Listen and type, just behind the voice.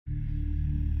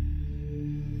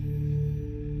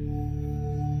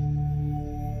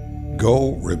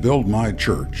Go rebuild my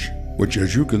church, which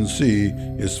as you can see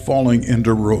is falling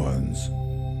into ruins.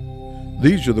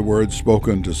 These are the words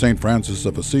spoken to St. Francis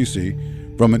of Assisi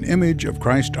from an image of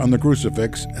Christ on the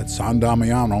crucifix at San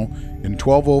Damiano in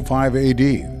 1205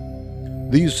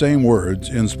 AD. These same words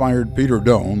inspired Peter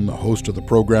Doan, the host of the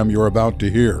program you're about to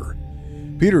hear.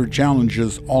 Peter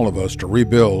challenges all of us to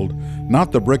rebuild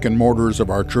not the brick and mortars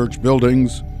of our church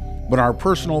buildings, but our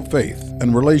personal faith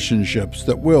and relationships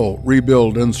that will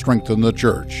rebuild and strengthen the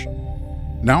church.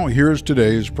 Now here's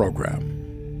today's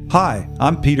program. Hi,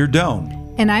 I'm Peter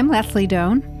Doan. And I'm Leslie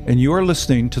Doan. And you're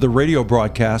listening to the radio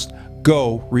broadcast,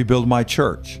 Go Rebuild My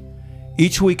Church.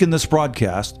 Each week in this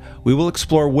broadcast, we will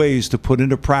explore ways to put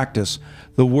into practice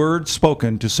the words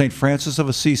spoken to St. Francis of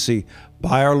Assisi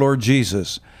by our Lord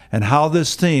Jesus, and how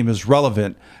this theme is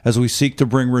relevant as we seek to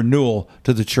bring renewal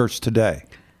to the church today.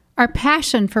 Our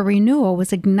passion for renewal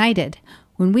was ignited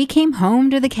when we came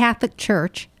home to the Catholic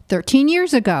Church 13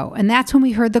 years ago, and that's when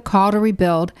we heard the call to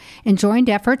rebuild and joined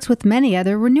efforts with many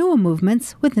other renewal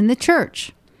movements within the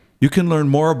church. You can learn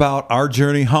more about our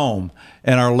journey home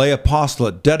and our lay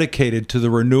apostolate dedicated to the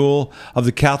renewal of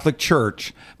the Catholic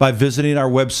Church by visiting our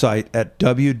website at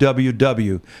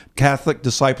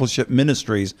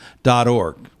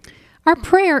www.catholicdiscipleshipministries.org. Our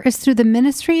prayer is through the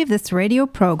ministry of this radio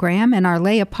program and our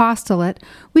lay apostolate,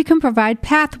 we can provide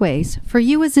pathways for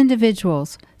you as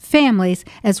individuals, families,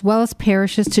 as well as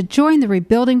parishes to join the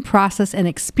rebuilding process and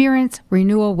experience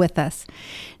renewal with us.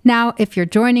 Now, if you're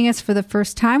joining us for the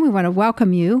first time, we want to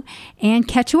welcome you and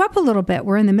catch you up a little bit.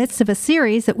 We're in the midst of a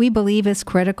series that we believe is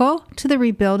critical to the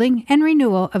rebuilding and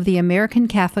renewal of the American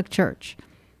Catholic Church.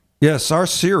 Yes, our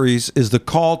series is the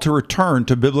call to return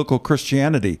to biblical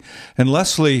Christianity. And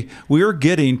Leslie, we are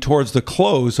getting towards the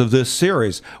close of this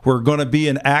series. We're going to be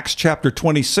in Acts chapter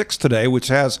 26 today, which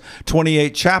has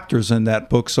 28 chapters in that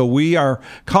book. So we are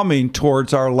coming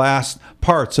towards our last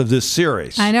parts of this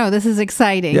series. I know, this is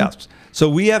exciting. Yes. So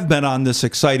we have been on this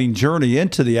exciting journey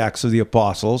into the Acts of the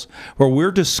Apostles, where we're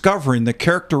discovering the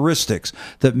characteristics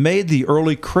that made the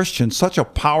early Christians such a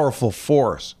powerful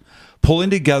force.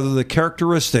 Pulling together the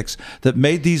characteristics that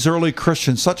made these early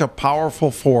Christians such a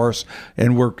powerful force,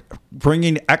 and we're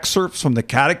bringing excerpts from the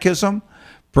Catechism,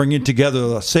 bringing together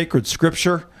the sacred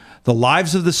scripture, the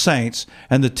lives of the saints,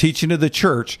 and the teaching of the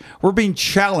church. We're being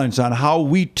challenged on how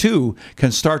we too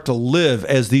can start to live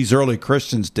as these early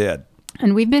Christians did.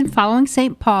 And we've been following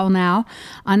St. Paul now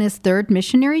on his third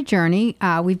missionary journey.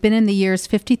 We've been in the years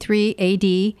 53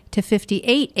 A.D. to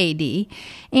 58 A.D.,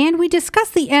 and we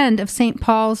discussed the end of St.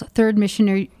 Paul's third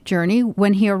missionary journey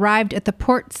when he arrived at the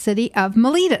port city of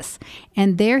Miletus.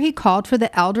 And there he called for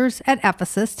the elders at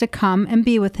Ephesus to come and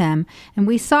be with him. And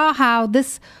we saw how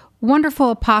this wonderful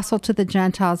apostle to the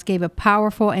Gentiles gave a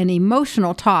powerful and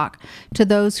emotional talk to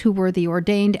those who were the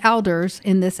ordained elders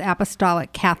in this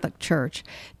apostolic Catholic Church.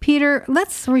 Peter,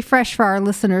 let's refresh for our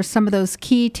listeners some of those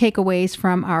key takeaways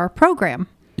from our program.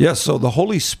 Yes, so the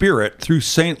Holy Spirit, through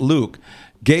St. Luke,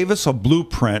 gave us a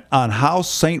blueprint on how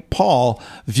St. Paul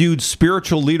viewed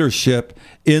spiritual leadership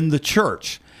in the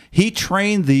church. He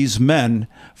trained these men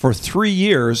for 3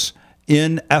 years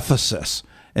in Ephesus.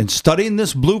 And studying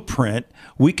this blueprint,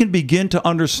 we can begin to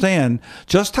understand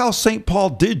just how St. Paul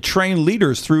did train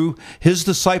leaders through his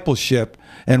discipleship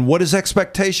and what his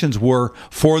expectations were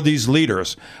for these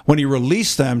leaders when he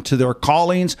released them to their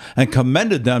callings and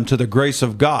commended them to the grace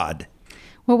of God.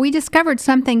 Well, we discovered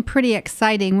something pretty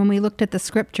exciting when we looked at the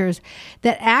scriptures,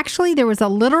 that actually there was a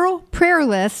literal prayer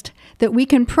list that we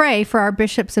can pray for our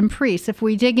bishops and priests if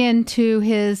we dig into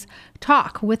his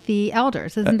talk with the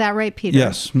elders. Isn't that right, Peter?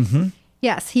 Yes. Mm-hmm.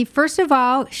 Yes, he first of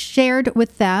all shared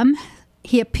with them,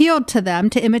 he appealed to them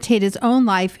to imitate his own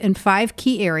life in 5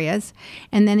 key areas,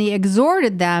 and then he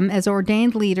exhorted them as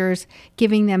ordained leaders,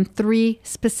 giving them 3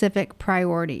 specific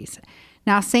priorities.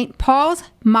 Now, St. Paul's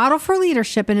model for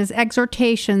leadership and his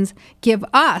exhortations give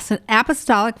us an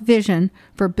apostolic vision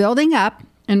for building up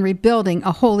and rebuilding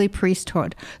a holy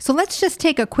priesthood. So let's just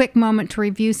take a quick moment to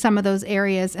review some of those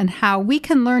areas and how we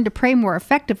can learn to pray more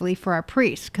effectively for our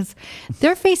priests, because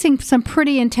they're facing some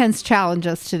pretty intense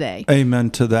challenges today.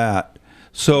 Amen to that.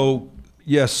 So,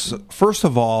 yes, first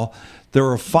of all, there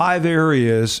are 5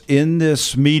 areas in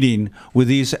this meeting with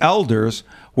these elders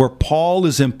where Paul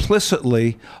is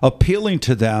implicitly appealing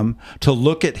to them to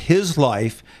look at his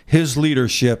life, his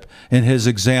leadership, and his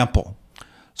example.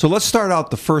 So let's start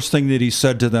out the first thing that he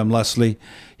said to them, Leslie.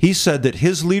 He said that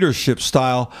his leadership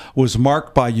style was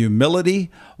marked by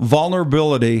humility,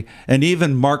 vulnerability, and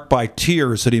even marked by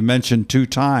tears that he mentioned 2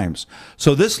 times.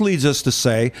 So this leads us to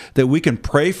say that we can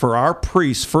pray for our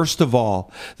priests, first of all,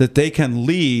 that they can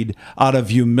lead out of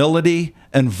humility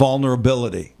and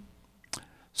vulnerability.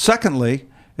 Secondly,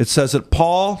 it says that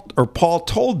Paul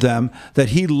told them that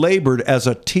he labored as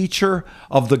a teacher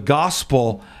of the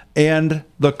gospel and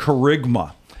the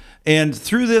kerygma. And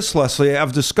through this, Leslie,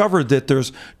 I've discovered that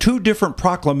there's two different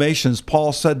proclamations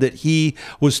Paul said that he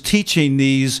was teaching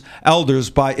these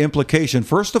elders by implication.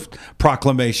 First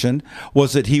proclamation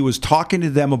was that he was talking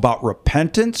to them about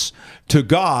repentance to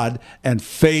God and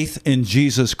faith in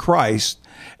Jesus Christ.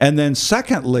 And then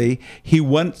secondly, he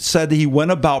said he went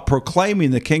about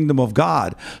proclaiming the kingdom of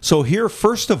God. So here,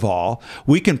 first of all,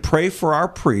 we can pray for our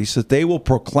priests that they will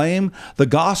proclaim the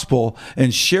gospel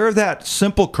and share that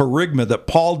simple kerygma that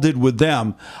Paul did with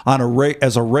them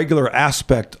as a regular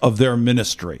aspect of their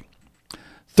ministry.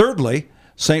 Thirdly,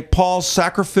 St. Paul's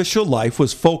sacrificial life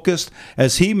was focused,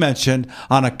 as he mentioned,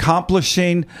 on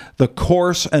accomplishing the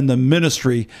course and the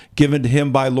ministry given to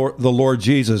him by the Lord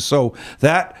Jesus. So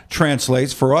that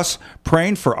translates for us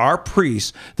praying for our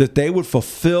priests that they would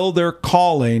fulfill their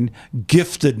calling,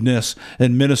 giftedness,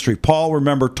 and ministry. Paul,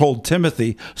 remember, told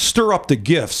Timothy, stir up the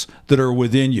gifts that are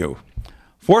within you.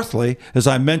 Fourthly, as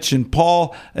I mentioned,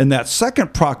 Paul in that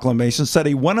second proclamation said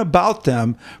he went about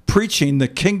them preaching the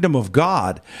kingdom of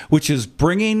God, which is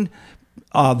bringing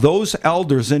those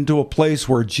elders into a place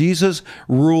where Jesus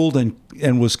ruled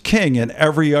and was king in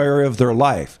every area of their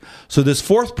life. So this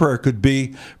fourth prayer could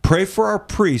be, pray for our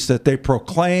priests that they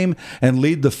proclaim and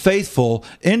lead the faithful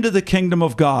into the kingdom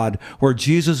of God, where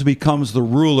Jesus becomes the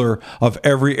ruler of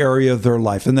every area of their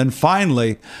life. And then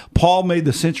finally, Paul made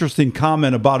this interesting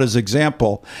comment about his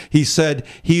example. He said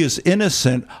he is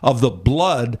innocent of the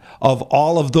blood of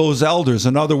all of those elders.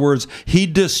 In other words, he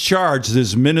discharged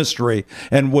his ministry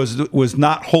and was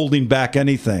not holding back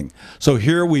anything. So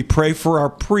here we pray for our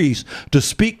priests to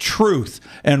speak truth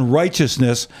and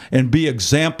righteousness and be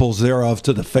examples thereof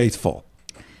to the faithful.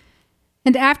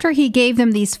 And after he gave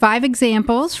them these 5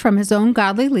 examples from his own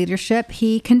godly leadership,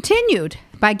 he continued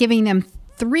by giving them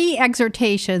 3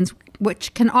 exhortations,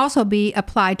 which can also be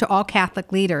applied to all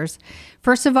Catholic leaders.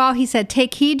 First of all, he said,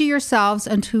 take heed to yourselves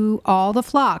and to all the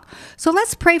flock. So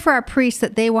let's pray for our priests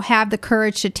that they will have the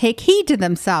courage to take heed to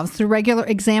themselves through regular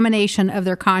examination of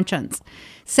their conscience.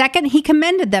 Second, he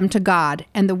commended them to God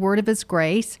and the word of his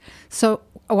grace. So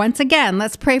once again,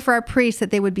 let's pray for our priests that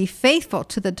they would be faithful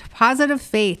to the deposit of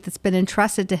faith that's been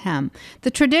entrusted to him,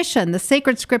 the tradition, the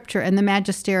sacred scripture, and the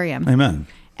magisterium. Amen.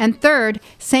 And third,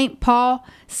 St. Paul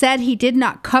said he did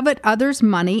not covet others'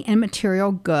 money and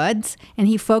material goods, and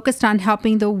he focused on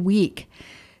helping the weak.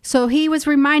 So he was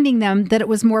reminding them that it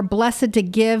was more blessed to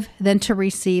give than to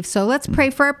receive. So let's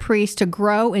pray for our priests to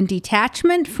grow in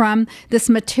detachment from this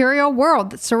material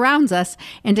world that surrounds us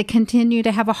and to continue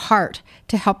to have a heart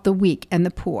to help the weak and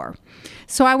the poor.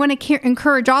 So I want to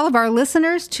encourage all of our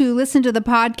listeners to listen to the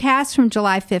podcast from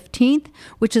July 15th,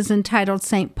 which is entitled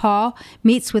St. Paul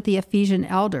Meets with the Ephesian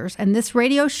Elders. And this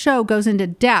radio show goes into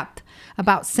depth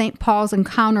about St. Paul's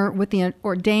encounter with the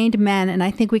ordained men, and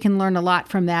I think we can learn a lot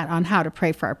from that on how to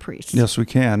pray for our priests. Yes, we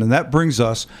can. And that brings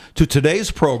us to today's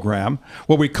program,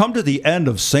 where we come to the end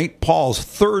of St. Paul's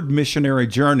 3rd missionary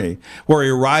journey, where he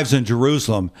arrives in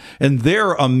Jerusalem. And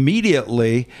there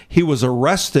immediately he was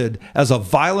arrested as a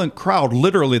violent crowd,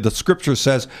 literally the scripture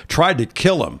says, tried to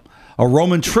kill him. A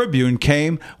Roman tribune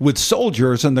came with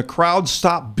soldiers, and the crowd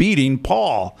stopped beating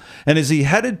Paul. And as he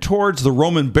headed towards the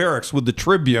Roman barracks with the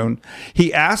tribune,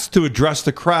 he asked to address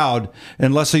the crowd.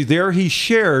 And Leslie, there he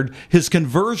shared his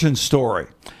conversion story.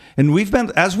 And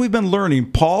as we've been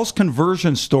learning, Paul's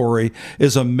conversion story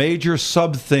is a major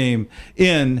sub-theme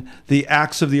in the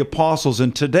Acts of the Apostles.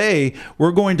 And today,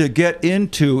 we're going to get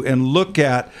into and look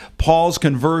at Paul's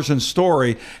conversion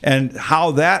story and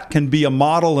how that can be a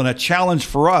model and a challenge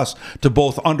for us to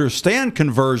both understand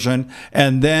conversion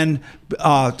and then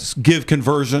give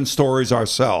conversion stories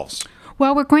ourselves.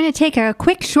 Well, we're going to take a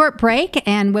quick short break,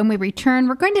 and when we return,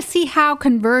 we're going to see how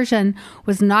conversion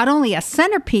was not only a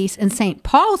centerpiece in St.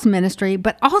 Paul's ministry,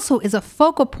 but also is a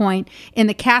focal point in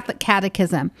the Catholic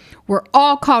Catechism. We're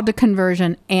all called to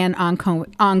conversion and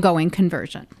ongoing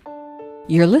conversion.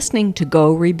 You're listening to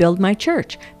Go Rebuild My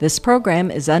Church. This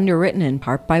program is underwritten in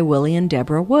part by Willie and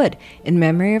Deborah Wood, in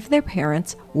memory of their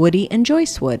parents, Woody and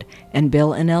Joyce Wood, and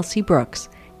Bill and Elsie Brooks.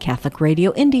 Catholic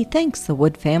Radio Indy thanks the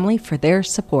Wood family for their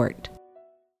support.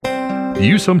 Do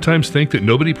you sometimes think that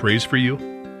nobody prays for you?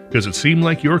 Does it seem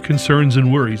like your concerns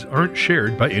and worries aren't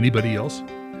shared by anybody else?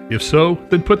 If so,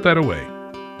 then put that away.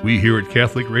 We here at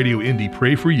Catholic Radio Indy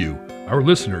pray for you, our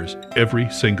listeners, every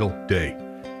single day.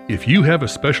 If you have a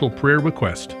special prayer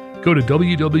request, go to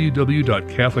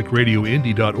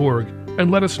www.catholicradioindy.org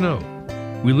and let us know.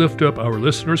 We lift up our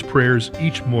listeners' prayers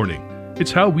each morning.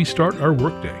 It's how we start our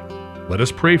workday. Let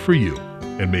us pray for you,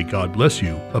 and may God bless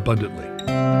you abundantly.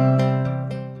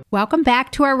 Welcome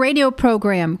back to our radio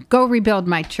program, Go Rebuild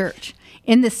My Church.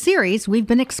 In this series, we've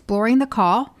been exploring the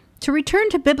call to return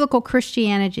to biblical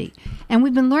Christianity, and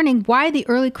we've been learning why the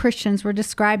early Christians were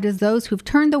described as those who've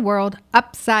turned the world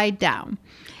upside down.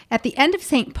 At the end of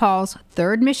St. Paul's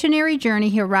third missionary journey,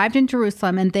 he arrived in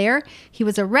Jerusalem, and there he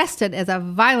was arrested as a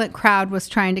violent crowd was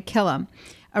trying to kill him.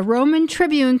 A Roman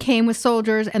tribune came with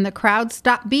soldiers, and the crowd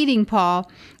stopped beating Paul.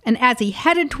 And as he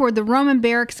headed toward the Roman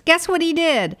barracks, guess what he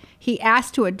did? He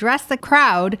asked to address the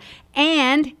crowd,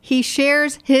 and he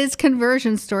shares his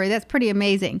conversion story. That's pretty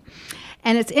amazing.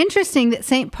 And it's interesting that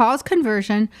St. Paul's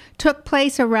conversion took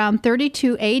place around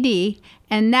 32 AD,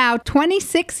 and now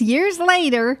 26 years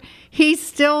later, he's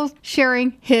still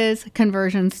sharing his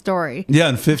conversion story. Yeah,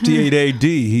 in 58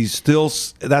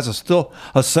 AD, that's still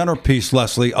a centerpiece,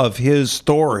 Leslie, of his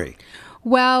story.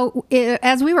 Well,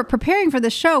 as we were preparing for the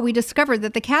show, we discovered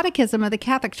that the Catechism of the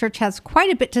Catholic Church has quite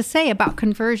a bit to say about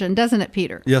conversion, doesn't it,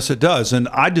 Peter? Yes, it does. And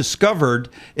I discovered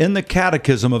in the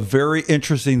Catechism a very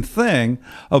interesting thing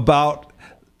about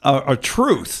a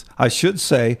truth, I should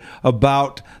say,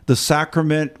 about the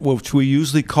sacrament, which we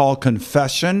usually call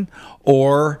confession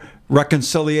or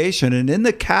reconciliation. And in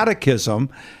the Catechism,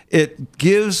 it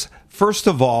gives, first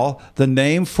of all, the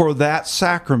name for that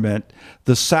sacrament,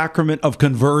 the sacrament of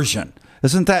conversion.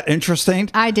 Isn't that interesting?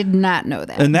 I did not know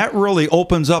that. And that really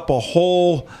opens up a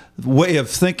whole way of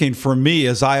thinking for me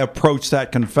as I approach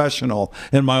that confessional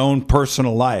in my own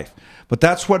personal life. But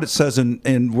that's what it says,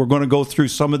 and we're going to go through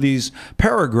some of these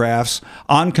paragraphs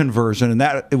on conversion, and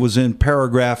that it was in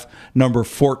paragraph number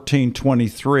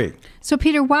 1423. So,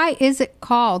 Peter, why is it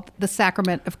called the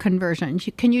sacrament of conversion?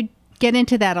 Can you get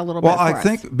into that a little bit for us? Well, I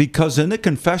think because in the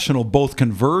confessional, both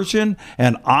conversion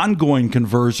and ongoing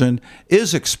conversion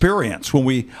is experience when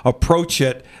we approach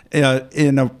it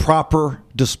in a proper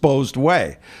disposed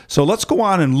way. So let's go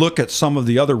on and look at some of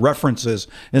the other references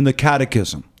in the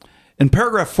Catechism. In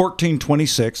paragraph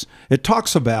 1426, it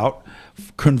talks about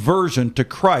conversion to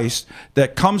Christ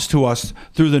that comes to us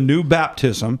through the new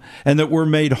baptism, and that we're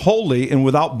made holy and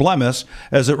without blemish,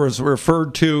 as it was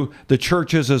referred to the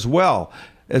churches as well.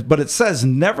 But it says,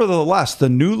 nevertheless, the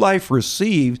new life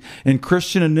received in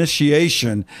Christian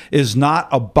initiation is not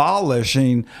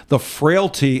abolishing the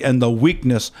frailty and the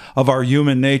weakness of our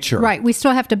human nature. Right. We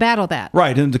still have to battle that.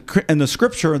 Right. And the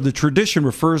scripture, the tradition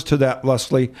refers to that,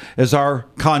 Leslie, as our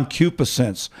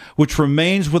concupiscence, which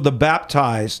remains with the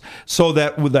baptized, so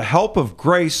that with the help of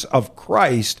grace of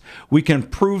Christ, we can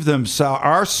prove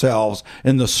ourselves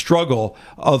in the struggle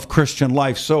of Christian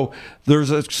life. So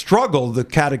there's a struggle, the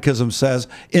Catechism says,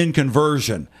 in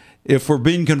conversion. If we're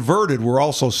being converted, we're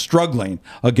also struggling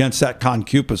against that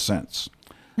concupiscence.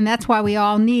 And that's why we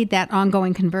all need that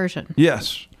ongoing conversion.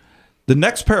 Yes. The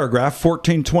next paragraph,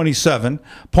 1427,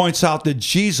 points out that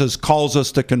Jesus calls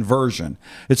us to conversion.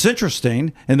 It's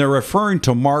interesting, and they're referring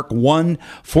to Mark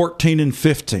 1:14 and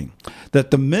 15,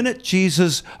 that the minute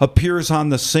Jesus appears on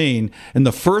the scene, and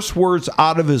the first words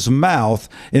out of his mouth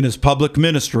in his public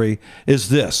ministry is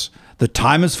this: the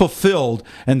time is fulfilled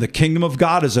and the kingdom of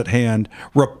God is at hand.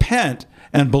 Repent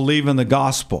and believe in the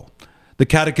gospel. The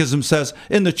Catechism says,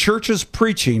 in the church's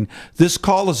preaching, this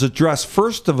call is addressed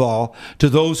first of all to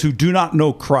those who do not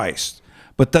know Christ.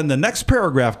 But then the next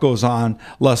paragraph goes on,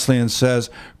 Leslie, and says,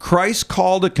 Christ's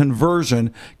call to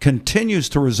conversion continues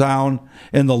to resound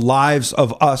in the lives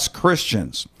of us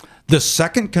Christians. The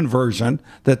second conversion,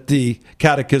 that the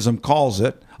Catechism calls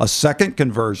it, a second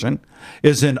conversion,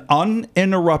 is an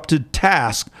uninterrupted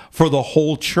task for the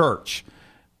whole church.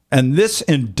 And this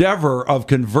endeavor of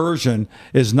conversion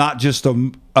is not just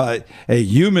a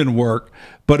human work,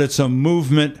 but it's a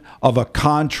movement of a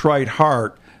contrite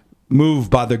heart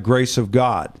moved by the grace of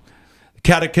God. The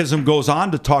Catechism goes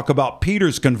on to talk about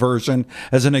Peter's conversion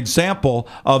as an example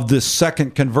of this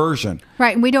second conversion.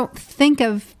 Right, and we don't think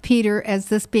of Peter as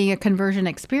this being a conversion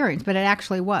experience, but it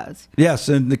actually was. Yes,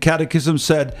 and the Catechism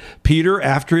said, Peter,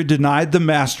 after he denied the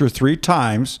Master 3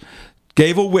 times,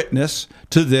 gave a witness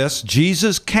to this.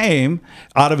 Jesus came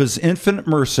out of his infinite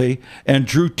mercy and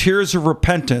drew tears of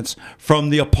repentance from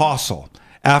the apostle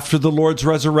after the Lord's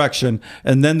resurrection.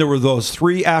 And then there were those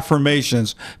 3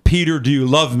 affirmations, Peter, do you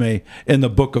love me, in the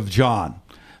book of John.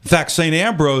 In fact, St.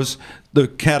 Ambrose, the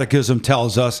Catechism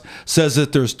tells us, says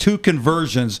that there's 2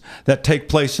 conversions that take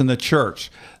place in the church.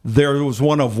 There was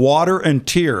one of water and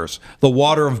tears, the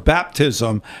water of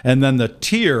baptism, and then the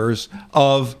tears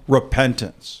of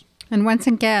repentance. And once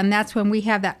again, that's when we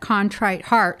have that contrite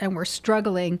heart and we're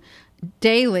struggling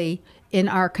daily in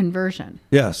our conversion.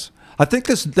 Yes. I think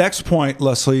this next point,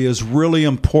 Leslie, is really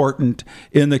important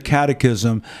in the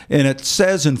Catechism, and it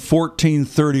says in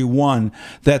 1431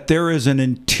 that there is an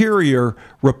interior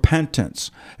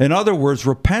repentance. In other words,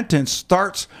 repentance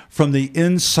starts from the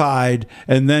inside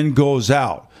and then goes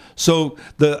out. So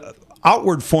the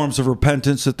outward forms of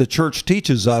repentance that the church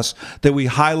teaches us that we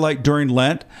highlight during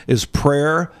Lent is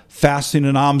prayer, fasting,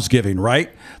 and almsgiving,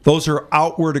 right? Those are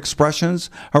outward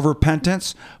expressions of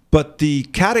repentance. But the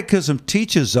Catechism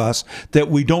teaches us that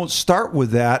we don't start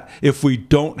with that if we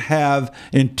don't have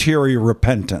interior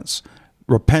repentance.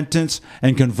 Repentance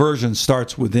and conversion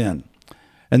starts within.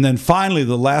 And then finally,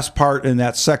 the last part in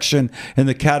that section in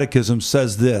the Catechism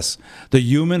says this: the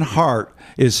human heart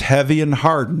is heavy and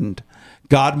hardened.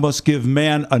 God must give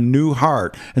man a new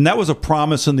heart. And that was a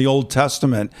promise in the Old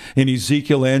Testament in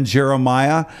Ezekiel and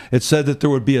Jeremiah. It said that there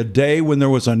would be a day when there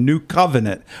was a new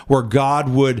covenant where God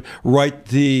would write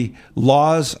the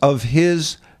laws of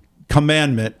his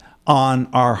commandment on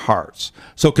our hearts.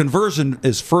 So conversion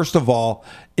is first of all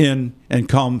in and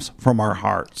comes from our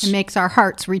hearts. It makes our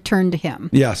hearts return to him.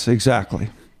 Yes,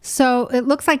 exactly. So it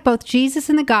looks like both Jesus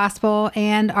in the gospel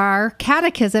and our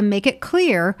catechism make it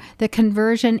clear that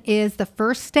conversion is the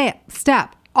first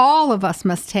step all of us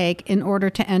must take in order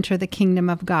to enter the kingdom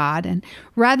of God. And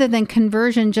rather than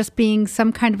conversion just being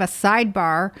some kind of a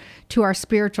sidebar to our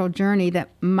spiritual journey that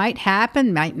might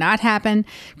happen, might not happen,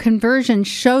 conversion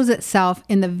shows itself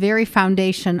in the very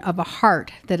foundation of a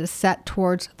heart that is set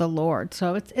towards the Lord.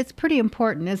 So it's pretty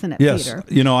important, isn't it, yes. Peter?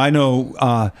 You know, I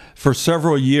know for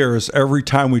several years, every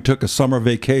time we took a summer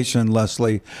vacation,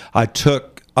 Leslie, I took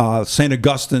St.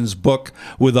 Augustine's book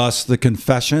with us, The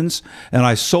Confessions, and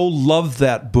I so loved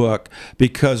that book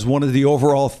because one of the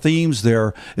overall themes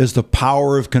there is the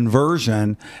power of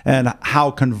conversion and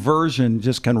how conversion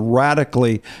just can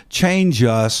radically change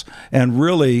us and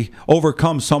really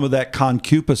overcome some of that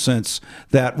concupiscence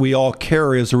that we all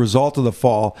carry as a result of the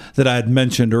fall that I had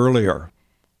mentioned earlier.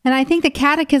 And I think the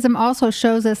Catechism also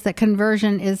shows us that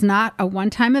conversion is not a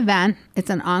one-time event.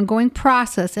 It's an ongoing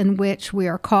process in which we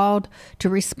are called to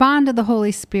respond to the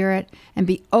Holy Spirit and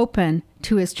be open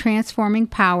to his transforming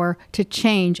power to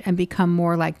change and become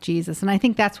more like Jesus. And I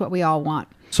think that's what we all want.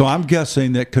 So I'm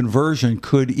guessing that conversion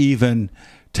could even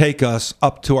take us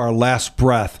up to our last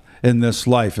breath in this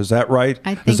life. Is that right?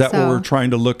 I think Is that so. what we're trying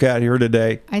to look at here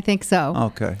today? I think so.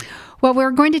 Okay. Well,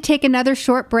 we're going to take another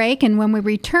short break, and when we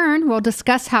return, we'll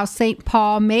discuss how St.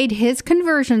 Paul made his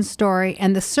conversion story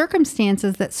and the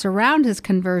circumstances that surround his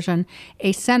conversion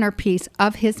a centerpiece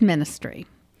of his ministry.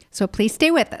 So please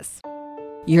stay with us.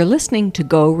 You're listening to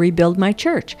Go Rebuild My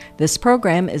Church. This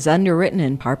program is underwritten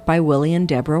in part by Willie and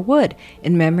Deborah Wood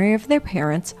in memory of their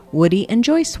parents, Woody and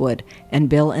Joyce Wood, and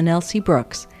Bill and Elsie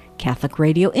Brooks. Catholic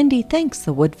Radio Indy thanks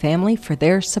the Wood family for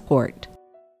their support.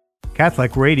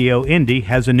 Catholic Radio Indy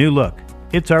has a new look.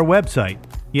 It's our website.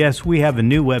 Yes, we have a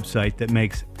new website that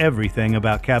makes everything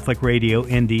about Catholic Radio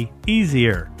Indy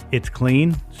easier. It's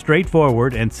clean,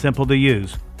 straightforward, and simple to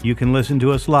use. You can listen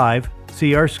to us live,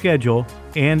 see our schedule,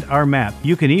 and our map.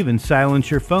 You can even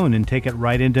silence your phone and take it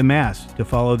right into Mass to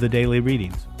follow the daily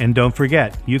readings. And don't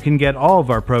forget, you can get all of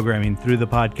our programming through the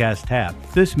podcast tab.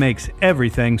 This makes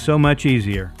everything so much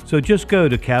easier. So just go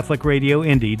to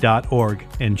CatholicRadioIndy.org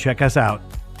and check us out.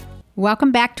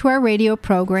 Welcome back to our radio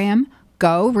program,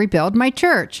 Go Rebuild My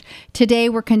Church. Today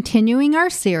we're continuing our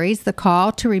series, The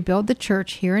Call to Rebuild the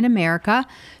Church here in America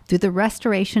through the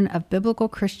restoration of biblical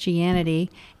Christianity.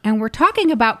 And we're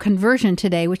talking about conversion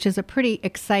today, which is a pretty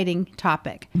exciting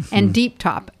topic and deep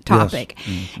topic.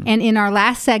 Yes. And in our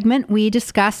last segment, we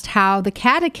discussed how the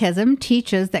Catechism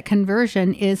teaches that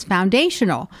conversion is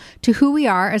foundational to who we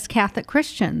are as Catholic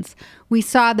Christians. We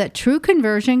saw that true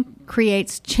conversion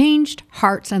creates changed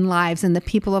hearts and lives in the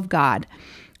people of God.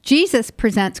 Jesus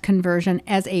presents conversion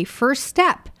as a first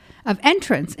step of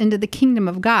entrance into the kingdom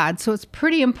of God. So it's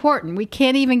pretty important. We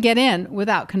can't even get in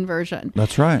without conversion.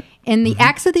 That's right. In the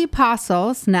Acts of the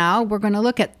Apostles, now we're going to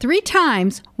look at 3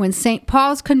 times when St.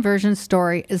 Paul's conversion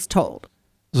story is told.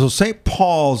 So St.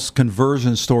 Paul's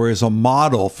conversion story is a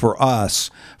model for us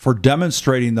for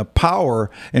demonstrating the power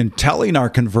in telling our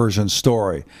conversion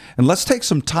story. And let's take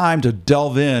some time to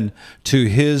delve in to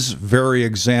his very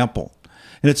example.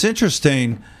 And it's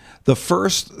interesting, the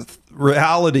first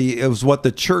reality is what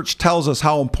the church tells us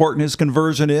how important his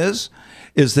conversion is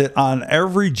that on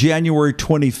every January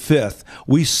 25th,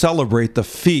 we celebrate the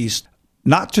feast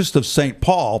not just of St.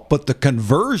 Paul, but the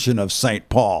conversion of St.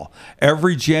 Paul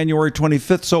every January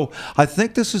 25th. So I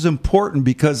think this is important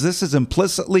because this is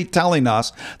implicitly telling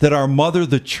us that our mother,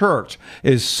 the church,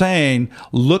 is saying,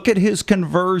 look at his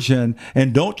conversion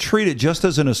and don't treat it just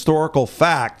as an historical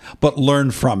fact, but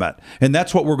learn from it. And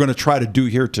that's what we're going to try to do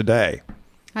here today.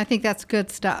 I think that's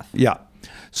good stuff. Yeah.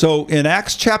 So in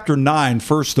Acts chapter 9,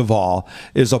 first of all,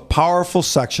 is a powerful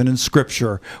section in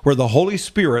Scripture where the Holy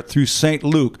Spirit, through St.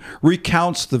 Luke,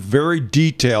 recounts the very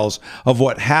details of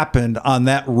what happened on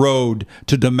that road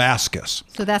to Damascus.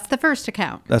 So that's the first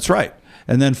account. That's right.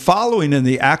 And then following in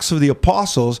the Acts of the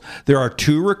Apostles, there are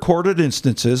two recorded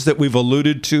instances that we've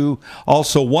alluded to,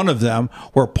 also one of them,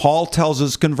 where Paul tells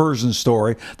his conversion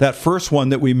story. That first one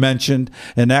that we mentioned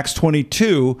in Acts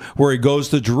 22, where he goes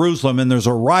to Jerusalem and there's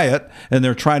a riot and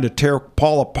they're trying to tear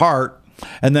Paul apart.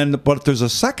 And then, but there's a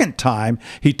second time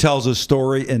he tells a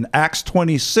story in Acts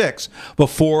 26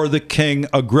 before the King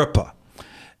Agrippa.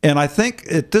 And I think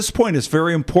at this point it's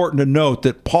very important to note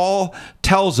that Paul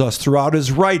tells us throughout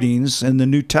his writings in the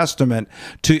New Testament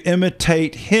to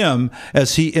imitate him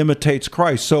as he imitates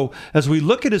Christ. So as we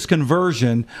look at his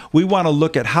conversion, we want to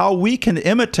look at how we can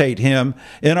imitate him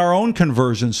in our own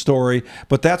conversion story,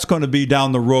 but that's going to be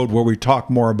down the road where we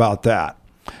talk more about that.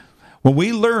 When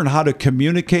we learn how to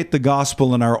communicate the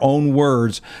gospel in our own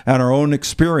words and our own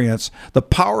experience, the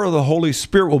power of the Holy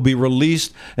Spirit will be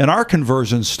released in our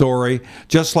conversion story,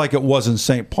 just like it was in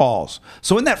St. Paul's.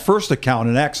 So in that first account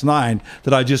in Acts 9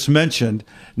 that I just mentioned,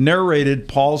 narrated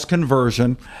Paul's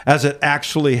conversion as it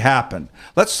actually happened.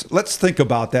 Let's think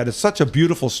about that. It's such a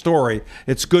beautiful story.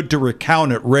 It's good to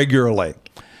recount it regularly.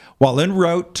 While en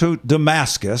route to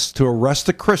Damascus to arrest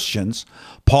the Christians,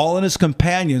 Paul and his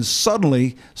companions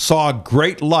suddenly saw a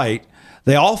great light.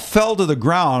 They all fell to the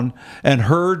ground and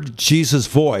heard Jesus'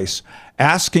 voice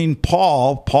asking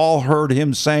Paul. Paul heard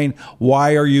him saying,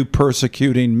 "Why are you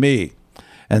persecuting me?"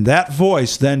 And that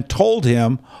voice then told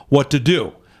him what to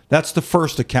do. That's the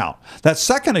first account. That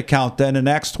second account then in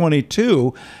Acts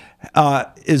 22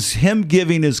 is him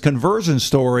giving his conversion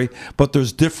story, but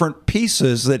there's different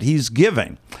pieces that he's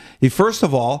giving. He first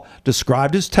of all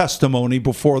described his testimony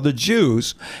before the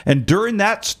Jews, and during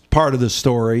that part of the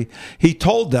story, he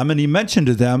told them and he mentioned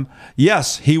to them,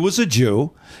 yes, he was a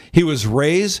Jew. He was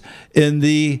raised in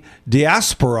the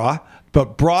diaspora,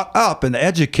 but brought up and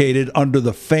educated under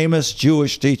the famous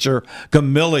Jewish teacher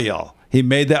Gamaliel. He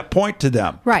made that point to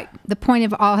them. Right. The point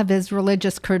of all of his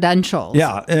religious credentials.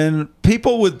 Yeah. And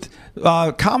people would,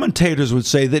 commentators would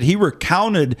say that he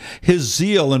recounted his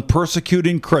zeal in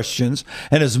persecuting Christians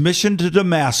and his mission to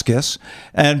Damascus.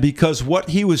 And because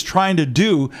what he was trying to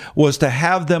do was to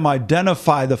have them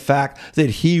identify the fact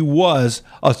that he was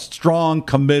a strong,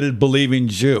 committed, believing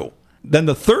Jew. Then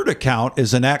the third account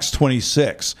is in Acts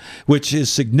 26, which is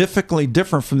significantly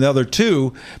different from the other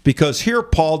two because here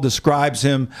Paul describes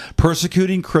him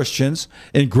persecuting Christians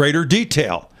in greater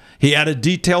detail. He added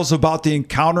details about the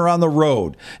encounter on the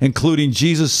road, including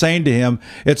Jesus saying to him,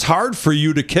 "It's hard for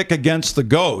you to kick against the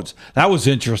goads." That was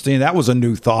interesting. That was a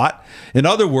new thought. In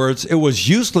other words, it was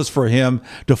useless for him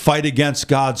to fight against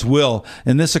God's will.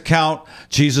 In this account,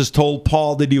 Jesus told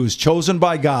Paul that he was chosen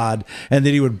by God and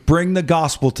that he would bring the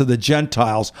gospel to the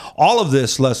Gentiles. All of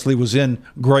this, Leslie, was in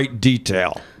great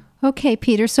detail. Okay,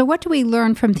 Peter, so what do we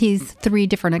learn from these three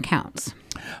different accounts?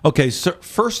 Okay, so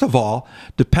first of all,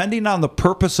 depending on the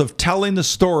purpose of telling the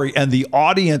story and the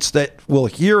audience that will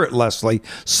hear it, Leslie,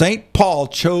 St. Paul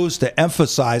chose to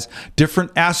emphasize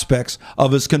different aspects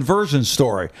of his conversion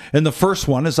story. In the first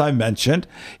one, as I mentioned,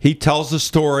 he tells the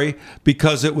story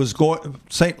because it was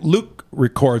St. Luke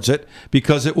records it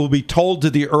because it will be told to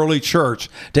the early church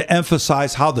to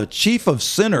emphasize how the chief of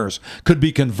sinners could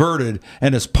be converted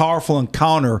and his powerful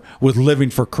encounter with living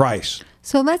for Christ.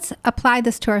 So let's apply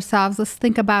this to ourselves. Let's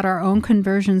think about our own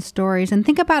conversion stories and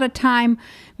think about a time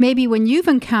maybe when you've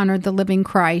encountered the living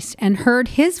Christ and heard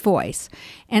his voice.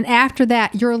 And after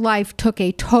that, your life took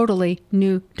a totally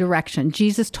new direction.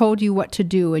 Jesus told you what to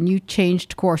do and you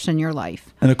changed course in your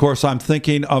life. And of course, I'm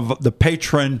thinking of the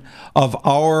patron of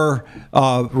our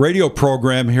radio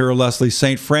program here, Leslie,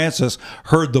 St. Francis,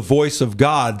 heard the voice of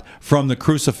God from the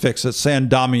crucifix at San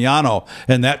Damiano,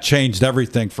 and that changed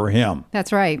everything for him.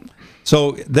 That's right.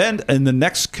 So then in the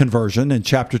next conversion in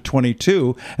chapter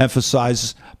 22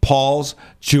 emphasizes Paul's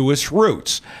Jewish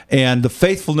roots and the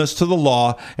faithfulness to the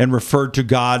law and referred to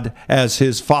God as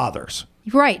his fathers.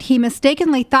 Right. He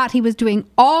mistakenly thought he was doing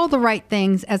all the right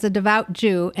things as a devout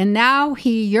Jew, and now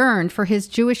he yearned for his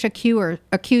Jewish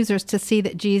accusers to see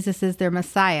that Jesus is their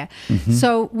Messiah. Mm-hmm.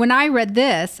 So when I read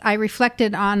this, I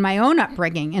reflected on my own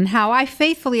upbringing and how I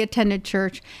faithfully attended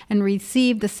church and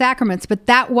received the sacraments, but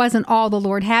that wasn't all the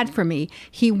Lord had for me.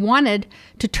 He wanted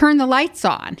to turn the lights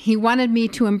on. He wanted me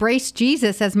to embrace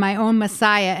Jesus as my own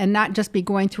Messiah and not just be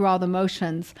going through all the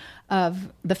motions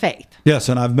of the faith. Yes,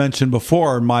 and I've mentioned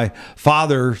before, in my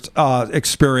father's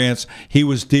experience, he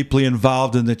was deeply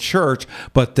involved in the church,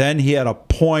 but then he had a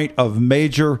point of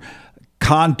major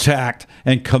contact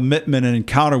and commitment and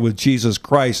encounter with Jesus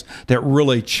Christ that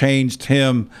really changed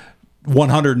him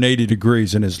 180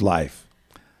 degrees in his life.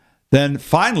 Then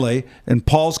finally, in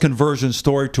Paul's conversion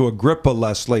story to Agrippa,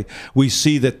 Leslie, we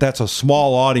see that that's a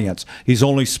small audience. He's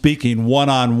only speaking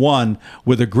one-on-one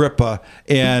with Agrippa,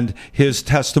 and his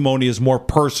testimony is more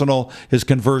personal. His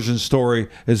conversion story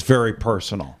is very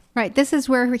personal. Right. This is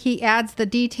where he adds the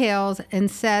details and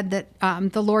said that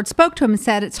the Lord spoke to him and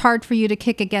said, it's hard for you to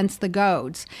kick against the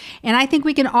goads. And I think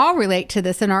we can all relate to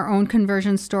this in our own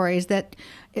conversion stories, that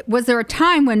was there a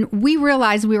time when we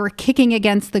realized we were kicking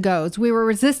against the goads? We were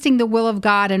resisting the will of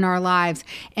God in our lives,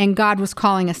 and God was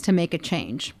calling us to make a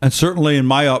change. And certainly in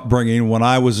my upbringing, when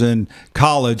I was in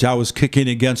college, I was kicking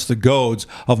against the goads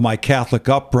of my Catholic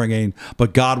upbringing,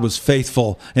 but God was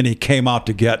faithful, and he came out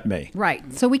to get me.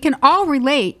 Right. So we can all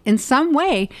relate in some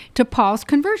way to Paul's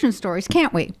conversion stories,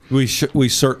 can't we? We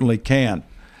certainly can.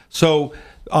 So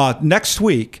next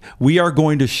week, we are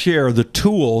going to share the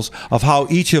tools of how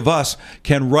each of us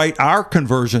can write our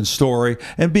conversion story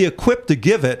and be equipped to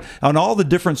give it on all the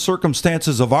different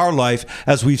circumstances of our life,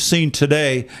 as we've seen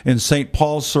today in St.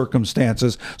 Paul's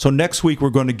circumstances. So next week, we're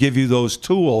going to give you those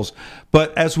tools.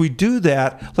 But as we do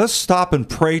that, let's stop and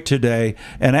pray today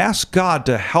and ask God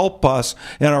to help us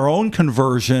in our own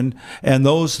conversion and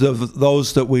those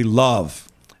that we love.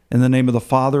 In the name of the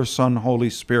Father, Son, Holy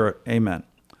Spirit, amen.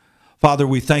 Father,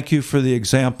 we thank you for the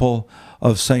example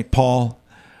of St. Paul.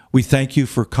 We thank you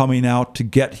for coming out to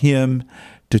get him,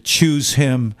 to choose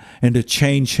him, and to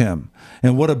change him.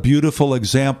 And what a beautiful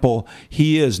example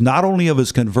he is, not only of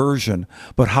his conversion,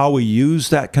 but how he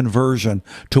used that conversion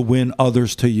to win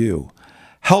others to you.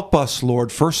 Help us,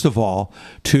 Lord, first of all,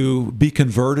 to be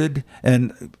converted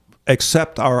and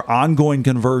accept our ongoing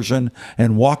conversion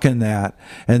and walk in that,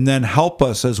 and then help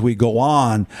us as we go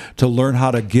on to learn how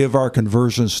to give our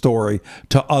conversion story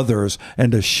to others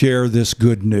and to share this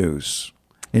good news.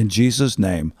 In Jesus'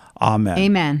 name, amen.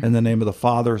 Amen. In the name of the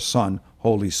Father, Son,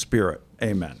 Holy Spirit,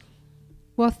 amen.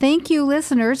 Well, thank you,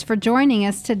 listeners, for joining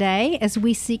us today as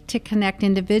we seek to connect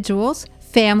individuals,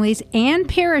 families, and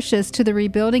parishes to the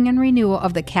rebuilding and renewal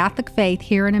of the Catholic faith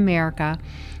here in America.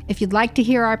 If you'd like to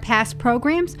hear our past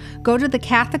programs, go to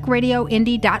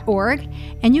thecatholicradioindy.org,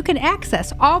 and you can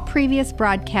access all previous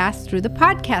broadcasts through the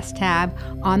podcast tab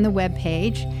on the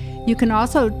webpage. You can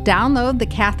also download the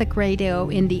Catholic Radio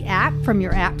Indy app from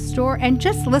your app store and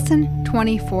just listen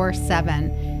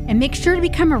 24/7. And make sure to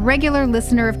become a regular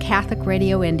listener of Catholic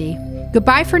Radio Indy.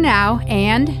 Goodbye for now,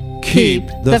 and keep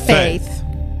the faith.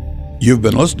 You've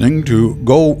been listening to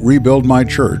Go Rebuild My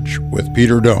Church with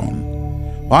Peter Doan.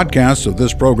 Podcasts of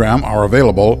this program are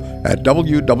available at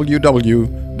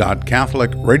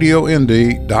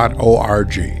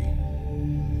www.catholicradioindy.org.